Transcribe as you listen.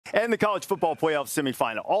And the college football playoff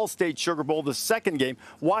semifinal, All-State Sugar Bowl, the second game,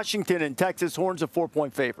 Washington and Texas, Horns a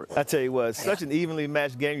 4-point favorite. I tell you what, it's such an evenly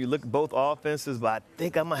matched game. You look at both offenses, but I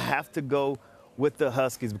think I'm going to have to go with the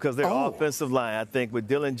Huskies because their offensive line, I think with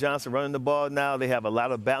Dylan Johnson running the ball now, they have a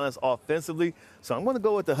lot of balance offensively. So I'm going to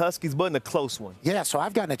go with the Huskies, but in a close one. Yeah, so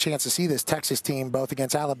I've gotten a chance to see this Texas team both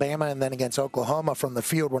against Alabama and then against Oklahoma from the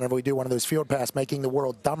field whenever we do one of those field passes, making the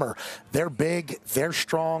world dumber. They're big, they're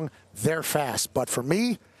strong, they're fast. But for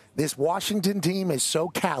me, this Washington team is so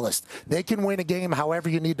calloused. They can win a game however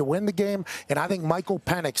you need to win the game, and I think Michael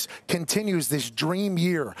Penix continues this dream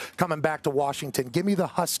year coming back to Washington. Give me the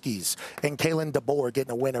Huskies and Kalen DeBoer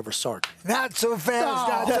getting a win over Sark. Not so fast,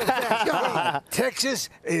 not so fast. Texas,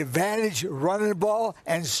 advantage running the ball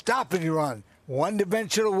and stopping the run.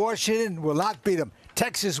 One-dimensional Washington will not beat them.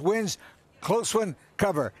 Texas wins, close one,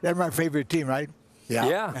 cover. They're my favorite team, right?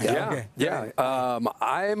 Yeah. Okay.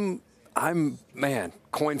 Man,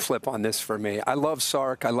 coin flip on this for me. I love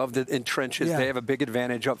Sark. I love the in trenches. Yeah. They have a big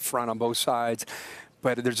advantage up front on both sides.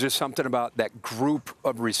 But there's just something about that group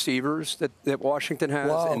of receivers that Washington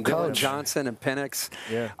has, and Dylan Johnson and Penix.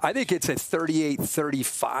 Yeah. I think it's a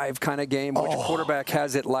 38-35 kind of game. Which quarterback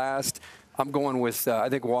has it last? I'm going with, I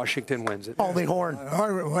think Washington wins it. Only Horn.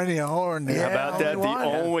 Only Horn. How about that? The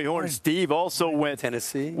only Horn. Steve also went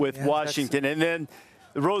Tennessee with Washington. And then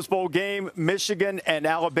the Rose Bowl game, Michigan and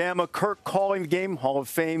Alabama. Kirk calling the game, Hall of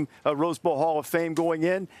Fame, Rose Bowl Hall of Fame going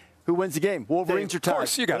in. Who wins the game? Wolverines or Tigers? Of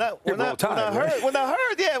course, you got when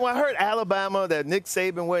I heard Alabama that Nick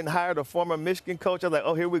Saban went and hired a former Michigan coach, I was like,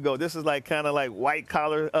 oh, here we go. This is like kind of like white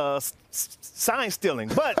collar sign stealing.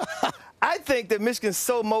 But I think that Michigan's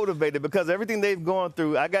so motivated because of everything they've gone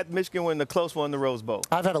through. I got Michigan winning the close one in the Rose Bowl.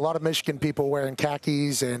 I've had a lot of Michigan people wearing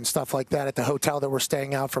khakis and stuff like that at the hotel that we're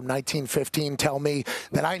staying out from 1915 tell me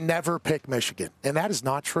that I never pick Michigan. And that is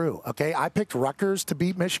not true, okay? I picked Rutgers to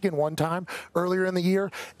beat Michigan one time earlier in the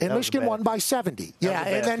year, and Michigan won by 70. Yeah,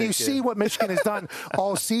 and then you see what Michigan has done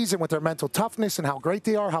all season with their mental toughness and how great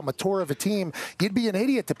they are, how mature of a team. You'd be an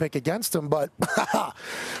idiot to pick against them, but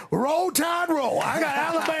roll, Tide, roll. I got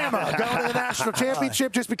Alabama going to the national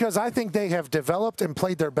championship just because I think they have developed and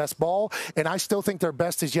played their best ball, and I still think their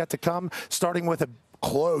best is yet to come, starting with a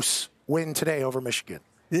close win today over Michigan.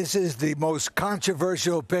 This is the most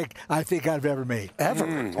controversial pick I think I've ever made.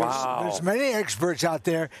 Ever. Wow. There's many experts out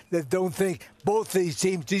there that don't think both these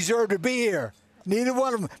teams deserve to be here. Neither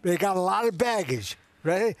one of them. They got a lot of baggage.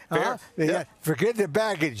 Ready? Forget the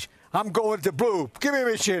baggage. I'm going to blue. Give me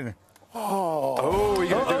Michigan. Oh, you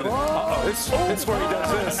got to do this. This is where he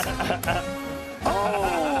does this.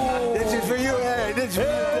 This is for you, Ed. This is for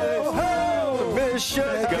you,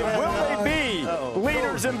 Michigan. Will they be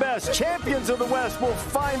leaders and best champions of the West? We'll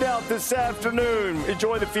find out this afternoon.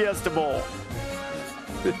 Enjoy the Fiesta Bowl.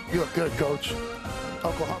 You look good, Coach.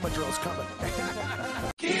 Oklahoma drill's coming.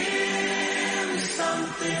 Give me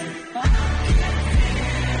something.